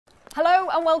Hello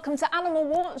and welcome to Animal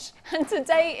Watch, and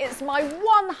today it's my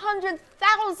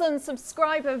 100,000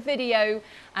 subscriber video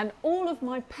and all of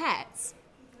my pets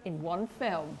in one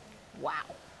film. Wow.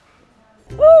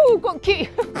 Woo, got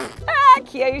cute.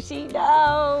 Kyoshi,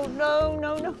 no. Oh,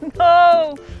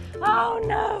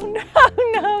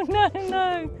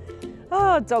 no.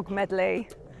 Oh, dog medley.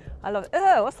 I love it.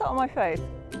 Oh, what's that on my face?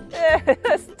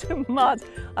 That's mud.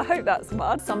 I hope that's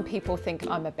mud. Some people think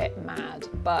I'm a bit mad,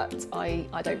 but I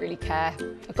don't really care.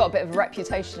 I've got a bit of a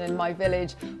reputation in my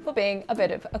village for being a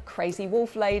bit of a crazy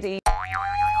wolf lady.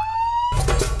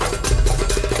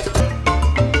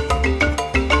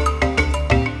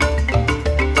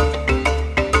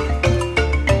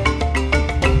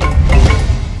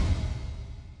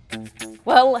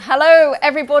 Well, hello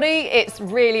everybody. It's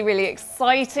really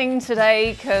exciting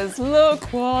today because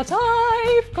look what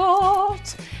I've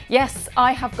got. Yes,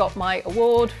 I have got my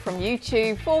award from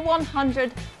YouTube for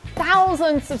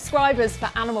 100,000 subscribers for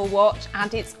Animal Watch,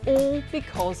 and it's all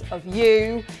because of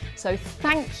you. So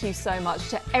thank you so much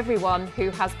to everyone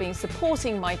who has been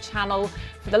supporting my channel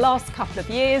for the last couple of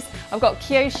years. I've got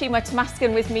Kyoshi, my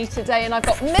Tamascan, with me today, and I've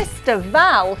got Mr.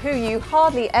 Val, who you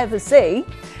hardly ever see.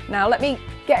 Now let me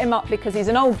get him up because he's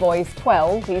an old boy, he's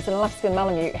 12, he's an Alaskan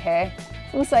Malamute here.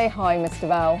 And say hi, Mr.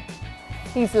 Val.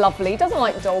 He's lovely, he doesn't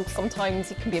like dogs, sometimes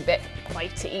he can be a bit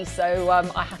bitey, so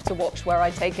I have to watch where I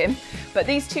take him. But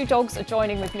these two dogs are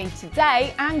joining with me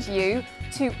today and you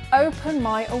to open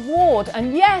my award.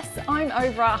 And yes, I'm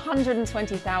over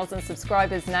 120,000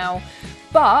 subscribers now,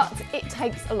 but it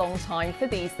takes a long time for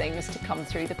these things to come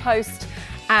through the post.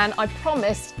 And I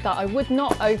promised that I would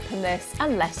not open this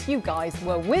unless you guys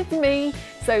were with me.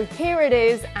 So here it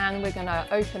is, and we're gonna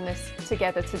open this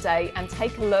together today and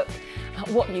take a look at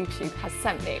what YouTube has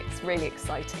sent me. It's really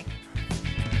exciting.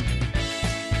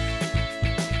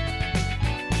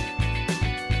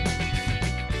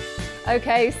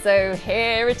 Okay, so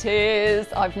here it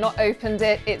is. I've not opened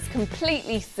it. It's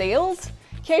completely sealed.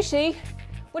 Kyoshi,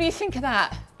 what do you think of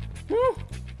that?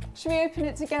 Should we open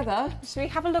it together? Should we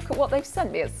have a look at what they've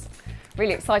sent me? It's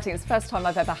really exciting. It's the first time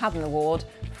I've ever had an award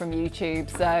from YouTube.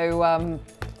 So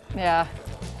yeah,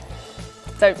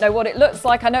 don't know what it looks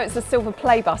like. I know it's a silver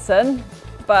play button,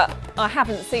 but I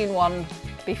haven't seen one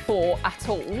before at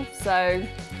all. So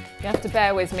you have to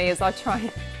bear with me as I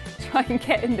try and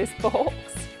get in this box.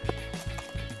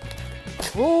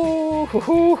 Ooh,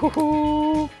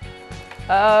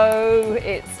 oh,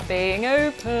 it's being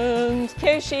opened.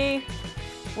 Kyoshi,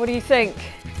 what do you think?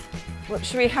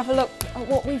 Should we have a look at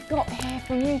what we've got here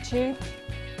from YouTube?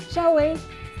 Shall we?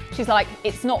 She's like,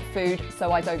 it's not food,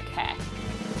 so I don't care.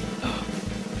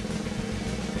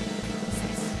 What's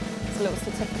this? It's a little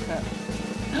certificate.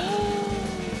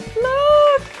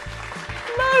 Look!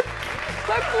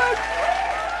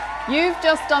 You've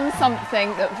just done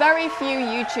something that very few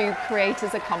YouTube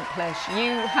creators accomplish.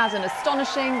 You had an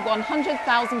astonishing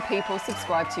 100,000 people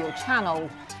subscribe to your channel.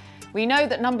 We know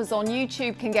that numbers on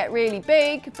YouTube can get really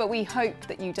big, but we hope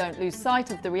that you don't lose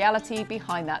sight of the reality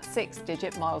behind that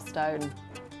 6-digit milestone.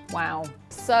 Wow.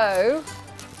 So,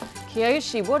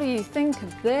 Kyoshi, what do you think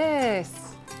of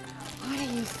this? What do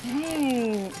you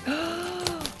think?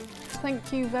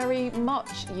 Thank you very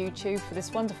much, YouTube, for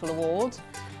this wonderful award.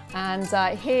 And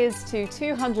here's to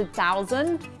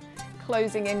 200,000,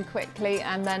 closing in quickly,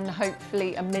 and then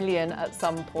hopefully 1 million at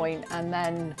some point, and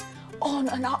then on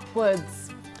and upwards.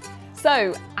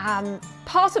 So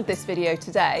part of this video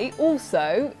today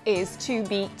also is to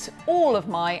meet all of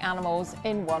my animals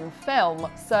in one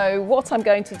film. So what I'm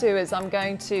going to do is I'm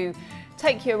going to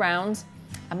take you around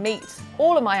and meet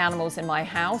all of my animals in my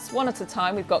house, one at a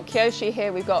time. We've got Kyoshi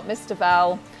here, we've got Mr.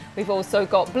 Val, we've also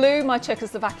got Blue, my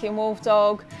Czechoslovakian wolf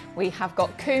dog. We have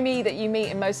got Kumi that you meet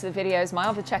in most of the videos, my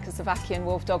other Czechoslovakian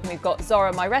wolf dog, and we've got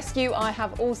Zora, my rescue. I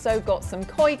have also got some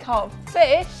koi carp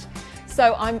fish.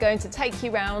 So I'm going to take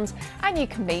you round and you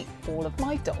can meet all of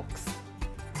my dogs.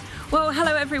 Well,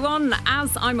 hello everyone.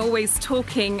 As I'm always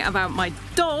talking about my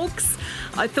dogs,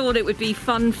 I thought it would be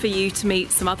fun for you to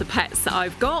meet some other pets that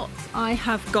I've got. I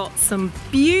have got some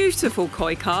beautiful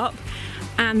koi carp,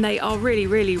 and they are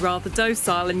really rather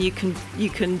docile, and you can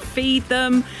feed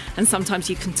them, and sometimes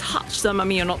you can touch them. I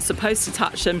mean, you're not supposed to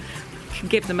touch them. You can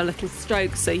give them a little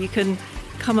stroke, so you can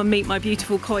come and meet my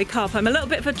beautiful koi carp. I'm a little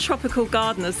bit of a tropical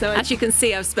gardener, so as you can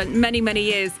see, I've spent many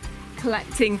years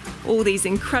collecting all these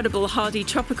incredible hardy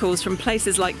tropicals from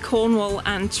places like Cornwall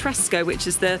and Tresco, which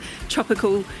is the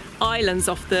tropical islands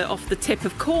off the tip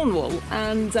of Cornwall.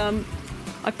 And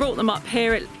I brought them up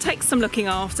here. It takes some looking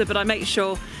after, but I make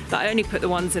sure that I only put the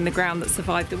ones in the ground that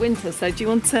survive the winter. So do you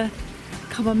want to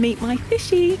come and meet my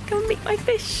fishy? Come and meet my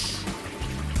fish.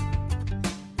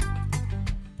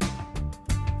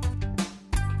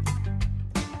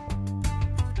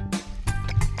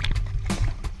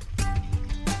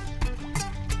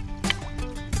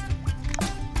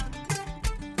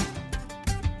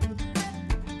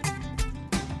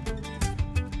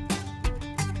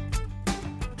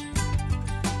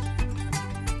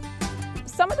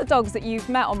 some of the dogs that you've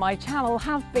met on my channel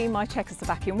have been my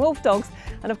Czechoslovakian wolf dogs.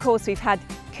 And of course we've had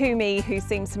Kumi, who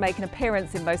seems to make an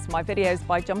appearance in most of my videos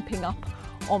by jumping up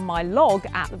on my log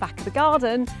at the back of the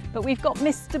garden. But we've got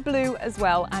Mr. Blue as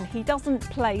well, and he doesn't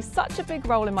play such a big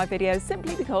role in my videos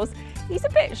simply because he's a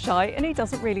bit shy and he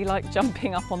doesn't really like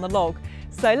jumping up on the log.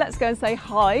 So let's go and say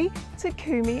hi to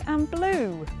Kumi and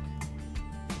Blue.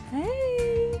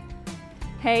 Hey!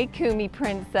 Hey Kumi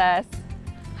princess,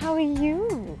 how are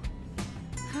you?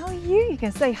 How are you? You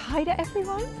gonna say hi to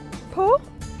everyone? Paul?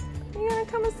 You gonna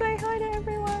come and say hi to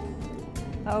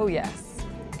everyone? Oh yes.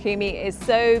 Kumi is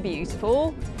so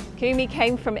beautiful. Kumi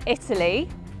came from Italy,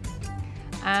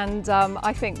 and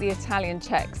I think the Italian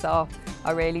Czechs are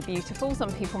really beautiful.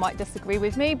 Some people might disagree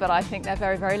with me, but I think they're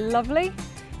very, very lovely.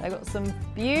 They've got some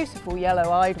beautiful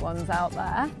yellow-eyed ones out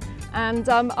there. And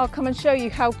I'll come and show you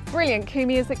how brilliant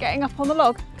Kumi is at getting up on the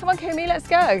log. Come on, Kumi, let's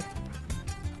go.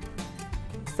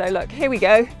 So look, here we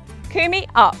go. Kumi,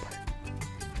 up.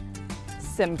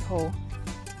 Simple.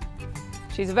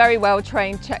 She's a very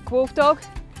well-trained Czech wolf dog.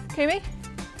 Kumi,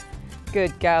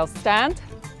 good girl, stand.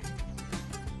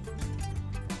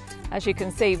 As you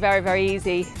can see, very, very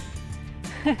easy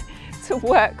to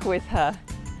work with her.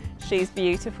 She's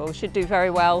beautiful. Should do very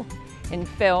well in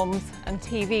films and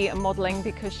TV and modelling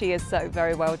because she is so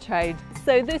very well trained.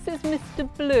 So this is Mr.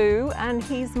 Blue, and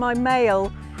he's my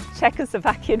male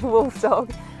Czechoslovakian wolf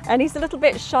dog. And he's a little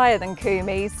bit shyer than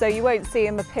Kumi, so you won't see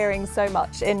him appearing so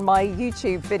much in my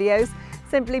YouTube videos,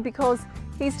 simply because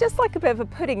he's just like a bit of a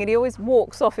pudding and he always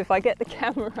walks off if I get the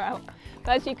camera out.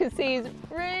 But as you can see, he's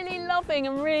really loving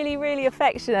and really, really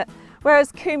affectionate.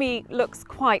 Whereas Kumi looks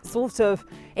quite sort of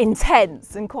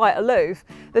intense and quite aloof.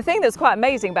 The thing that's quite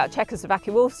amazing about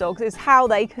Czechoslovakian wolf dogs is how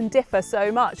they can differ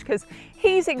so much, because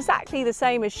he's exactly the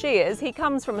same as she is. He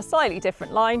comes from a slightly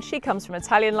different line. She comes from an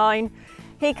Italian line.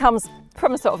 He comes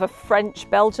from a sort of a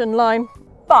French-Belgian line,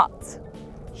 but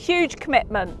huge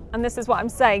commitment. And this is what I'm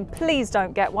saying, please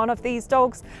don't get one of these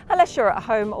dogs unless you're at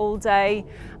home all day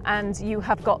and you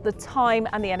have got the time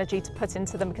and the energy to put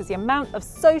into them, because the amount of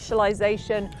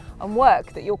socialization and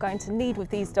work that you're going to need with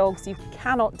these dogs, you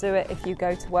cannot do it if you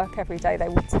go to work every day. They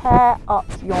will tear up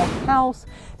your house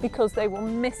because they will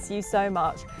miss you so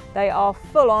much. They are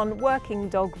full-on working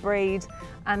dog breed,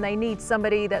 and they need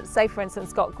somebody that, say for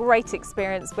instance, got great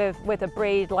experience with a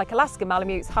breed like Alaskan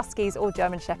Malamutes, Huskies or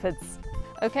German Shepherds.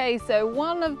 Okay, so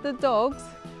one of the dogs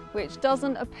which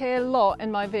doesn't appear a lot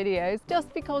in my videos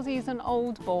just because he's an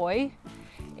old boy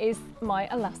is my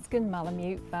Alaskan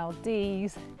Malamute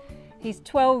Valdez. He's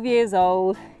 12 years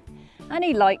old and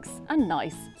he likes a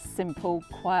nice, simple,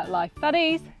 quiet life.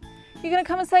 Valdez, you're gonna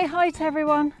come and say hi to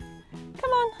everyone?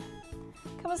 Come on,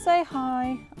 come and say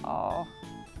hi. Oh,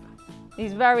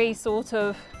 he's very sort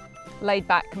of laid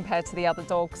back compared to the other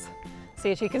dogs.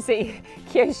 See, as you can see,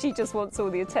 Kyoshi just wants all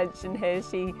the attention here.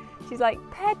 She's like,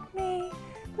 pet me,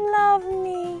 love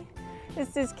me.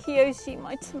 This is Kyoshi,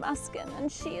 my Tamascan,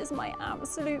 and she is my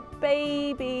absolute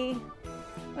baby.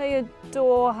 I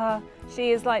adore her. She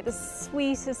is like the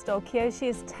sweetest dog. Kyoshi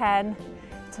is 10.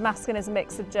 Tamascan is a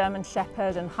mix of German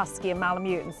Shepherd and Husky and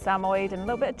Malamute and Samoyed and a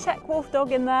little bit of Czech wolf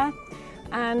dog in there.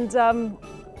 And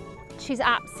she's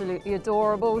absolutely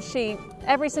adorable.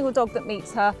 Every single dog that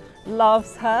meets her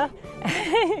loves her.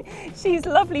 She's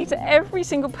lovely to every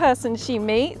single person she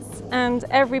meets, and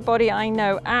everybody I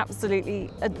know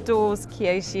absolutely adores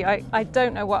Kyoshi. I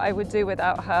don't know what I would do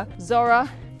without her. Zora,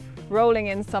 rolling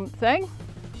in something.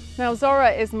 Now Zora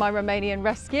is my Romanian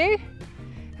rescue,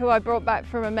 who I brought back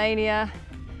from Romania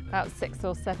about 6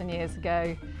 or 7 years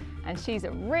ago. And she's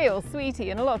a real sweetie,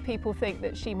 and a lot of people think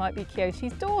that she might be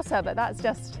Kyoshi's daughter, but that's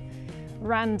just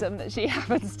random that she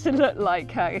happens to look like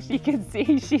her. As you can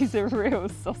see, she's a real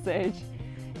sausage.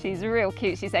 She's real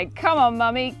cute. She said, come on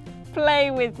mummy, play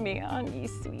with me, aren't you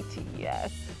sweetie?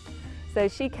 Yes. So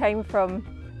she came from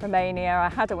Romania. I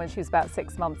had her when she was about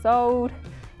 6 months old.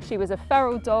 She was a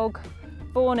feral dog,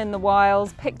 born in the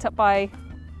wild, picked up by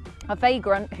a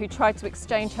vagrant who tried to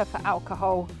exchange her for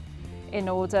alcohol in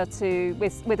order to,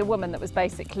 with a woman that was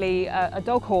basically a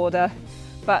dog hoarder.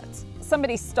 But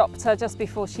somebody stopped her just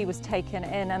before she was taken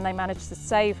in, and they managed to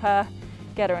save her,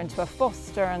 get her into a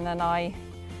foster, and then I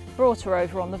brought her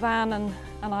over on the van and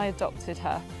I adopted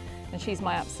her. And she's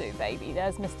my absolute baby.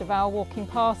 There's Mr. Val walking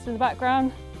past in the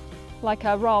background, like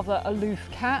a rather aloof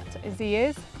cat as he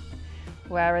is.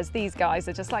 Whereas these guys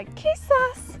are just like, kiss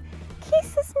us,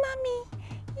 mummy.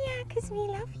 Yeah, because we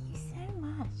love you so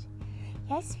much.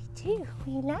 Yes, we do.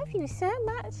 We love you so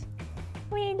much.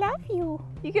 We love you.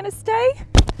 You gonna stay?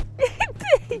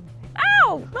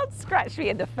 Ow! Not scratch me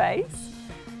in the face.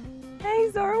 Hey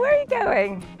Zora, where are you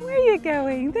going? Where are you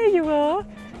going? There you are.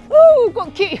 Oh,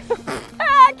 got cute.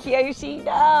 Ah, Kyoshi,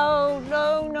 no,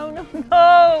 no, no, no,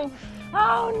 no.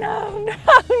 Oh, no,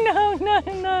 no, no,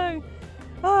 no, no.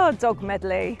 Oh, dog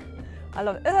medley. I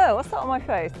love it. Oh, what's that on my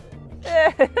face?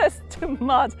 It's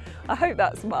mud. I hope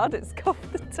that's mud. It's got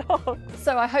the dog.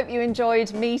 So I hope you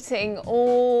enjoyed meeting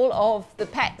all of the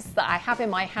pets that I have in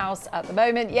my house at the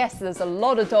moment. Yes, there's a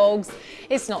lot of dogs.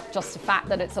 It's not just the fact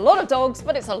that it's a lot of dogs,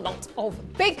 but it's a lot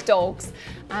of big dogs.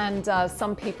 And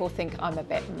some people think I'm a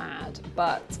bit mad,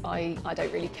 but I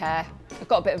don't really care. I've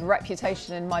got a bit of a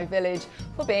reputation in my village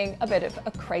for being a bit of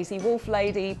a crazy wolf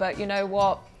lady, but you know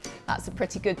what? That's a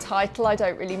pretty good title. I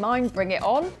don't really mind. Bring it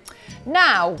on.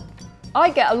 Now, I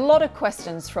get a lot of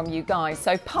questions from you guys.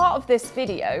 So part of this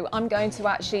video I'm going to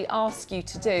actually ask you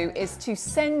to do is to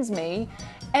send me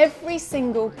every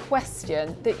single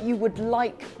question that you would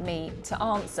like me to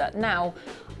answer. Now,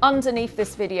 underneath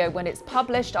this video when it's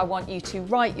published, I want you to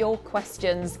write your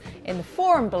questions in the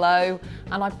forum below,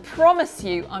 and I promise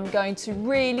you I'm going to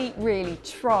really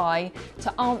try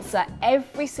to answer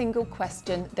every single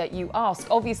question that you ask.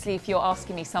 Obviously, if you're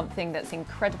asking me something that's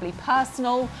incredibly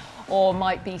personal or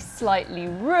might be slightly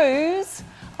rude,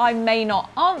 I may not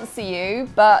answer you,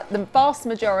 but the vast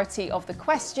majority of the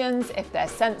questions, if they're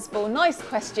sensible, nice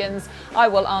questions, I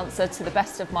will answer to the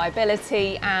best of my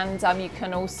ability. And you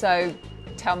can also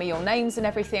tell me your names and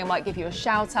everything. I might give you a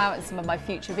shout out in some of my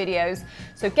future videos.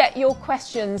 So get your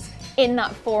questions in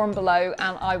that forum below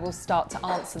and I will start to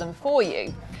answer them for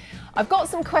you. I've got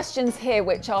some questions here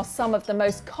which are some of the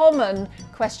most common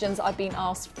questions I've been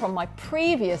asked from my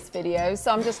previous videos.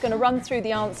 So I'm just going to run through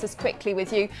the answers quickly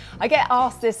with you. I get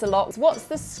asked this a lot. What's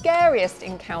the scariest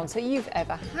encounter you've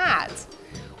ever had?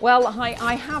 Well,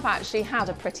 I have actually had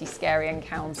a pretty scary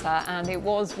encounter, and it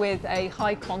was with a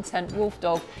high content wolf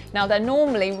dog. Now they're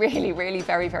normally really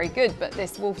very good, but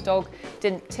this wolf dog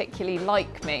didn't particularly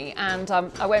like me. And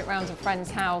I went round a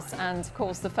friend's house, and of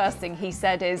course the first thing he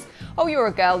said is, "Oh, you're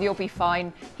a girl, you'll be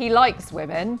fine. He likes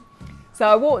women." So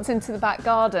I walked into the back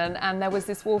garden and there was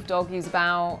this wolf dog. He was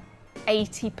about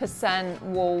 80%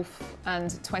 wolf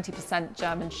and 20%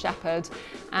 German Shepherd,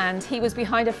 and he was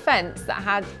behind a fence that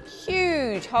had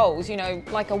huge holes, you know,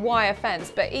 like a wire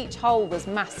fence, but each hole was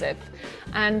massive.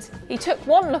 And he took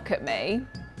one look at me,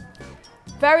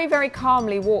 very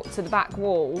calmly walked to the back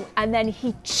wall, and then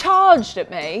he charged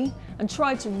at me and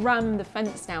tried to ram the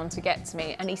fence down to get to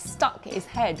me, and he stuck his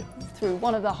head through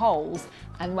one of the holes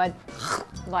and went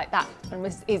like that, and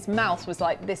his mouth was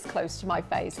like this close to my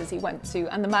face as he went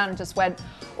to, and the man just went,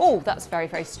 "Oh, that's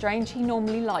very strange, he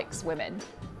normally likes women."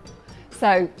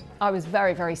 So I was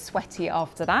very sweaty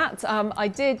after that. I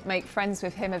did make friends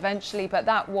with him eventually, but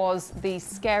that was the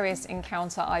scariest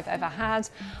encounter I've ever had.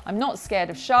 I'm not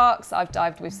scared of sharks. I've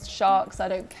dived with sharks. I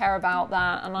don't care about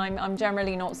that. And I'm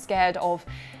generally not scared of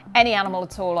any animal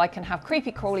at all. I can have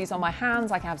creepy crawlies on my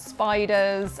hands. I can have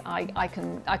spiders. I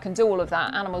can do all of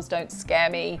that. Animals don't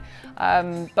scare me.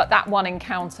 But that one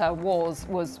encounter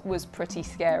was pretty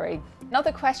scary.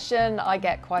 Another question I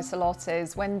get quite a lot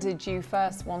is, when did you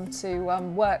first want to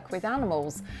work with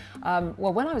animals?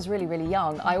 Well, when I was really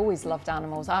young, I always loved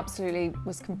animals. I absolutely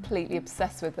was completely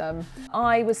obsessed with them.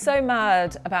 I was so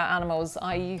mad about animals.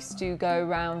 I used to go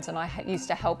around and I used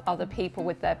to help other people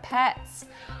with their pets.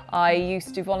 I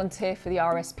used to volunteer for the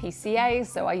RSPCA,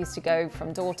 so I used to go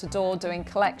from door to door doing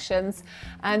collections.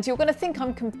 And you're going to think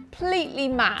I'm completely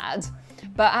mad,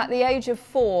 but at the age of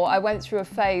 4, I went through a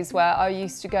phase where I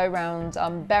used to go around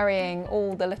burying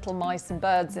all the little mice and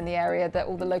birds in the area that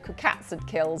all the local cats had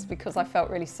killed, because I felt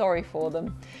really sorry for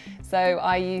them. So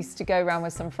I used to go around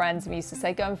with some friends and we used to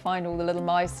say, go and find all the little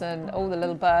mice and all the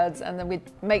little birds, and then we'd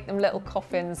make them little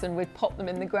coffins and we'd pop them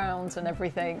in the ground and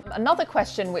everything. Another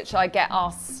question which I get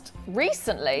asked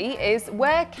recently is,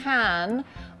 where can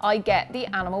I get the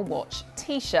Animal Watch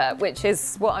t-shirt, which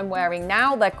is what I'm wearing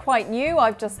now. They're quite new.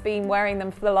 I've just been wearing them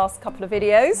for the last couple of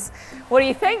videos. What do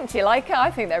you think? Do you like it?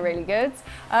 I think they're really good.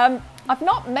 I've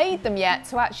not made them yet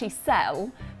to actually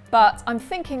sell, but I'm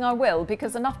thinking I will,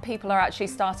 because enough people are actually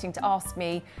starting to ask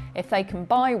me if they can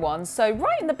buy one. So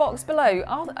write in the box below,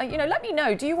 let me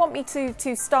know, do you want me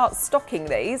to start stocking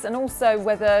these? And also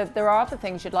whether there are other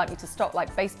things you'd like me to stock,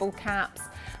 like baseball caps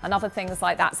and other things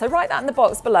like that. So write that in the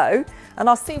box below and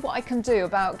I'll see what I can do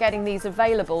about getting these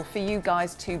available for you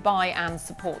guys to buy and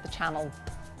support the channel.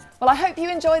 Well, I hope you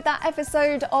enjoyed that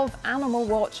episode of Animal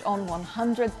Watch on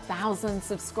 100,000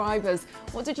 subscribers.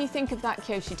 What did you think of that,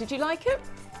 Kyoshi? Did you like it?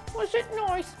 Was it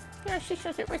nice? Yeah, she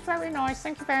says it was very nice.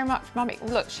 Thank you very much, Mummy.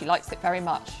 Look, she likes it very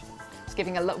much. She's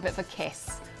giving a little bit of a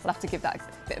kiss. I'll have to give that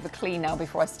a bit of a clean now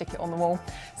before I stick it on the wall.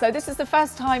 So this is the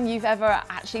first time you've ever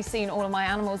actually seen all of my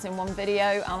animals in one video,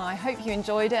 and I hope you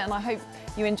enjoyed it, and I hope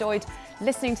you enjoyed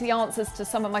listening to the answers to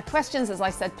some of my questions. As I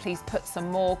said, please put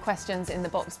some more questions in the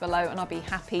box below and I'll be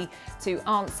happy to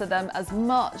answer them as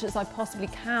much as I possibly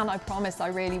can. I promise I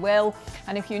really will.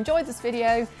 And if you enjoyed this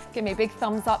video, give me a big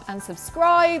thumbs up and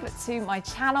subscribe to my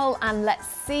channel, and let's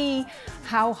see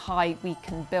how high we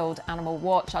can build Animal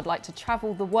Watch. I'd like to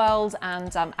travel the world,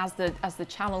 and as the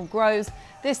channel grows,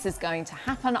 this is going to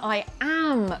happen. I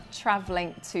am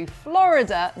traveling to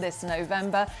Florida this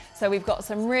November, so we've got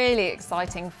some really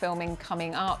exciting filming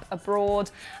coming up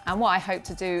abroad, and what I hope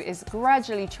to do is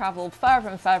gradually travel further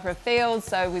and further afield.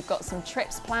 So we've got some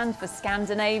trips planned for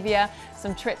Scandinavia,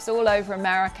 some trips all over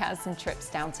America, some trips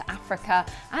down to Africa,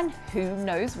 and who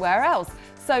knows where else.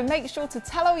 So make sure to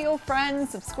tell all your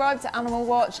friends, subscribe to Animal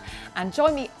Watch, and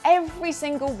join me every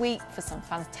single week for some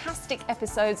fantastic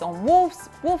episodes on wolves,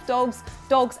 wolf dogs,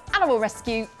 dogs, animal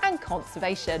rescue and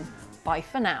conservation. Bye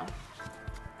for now.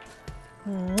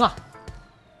 Mwah.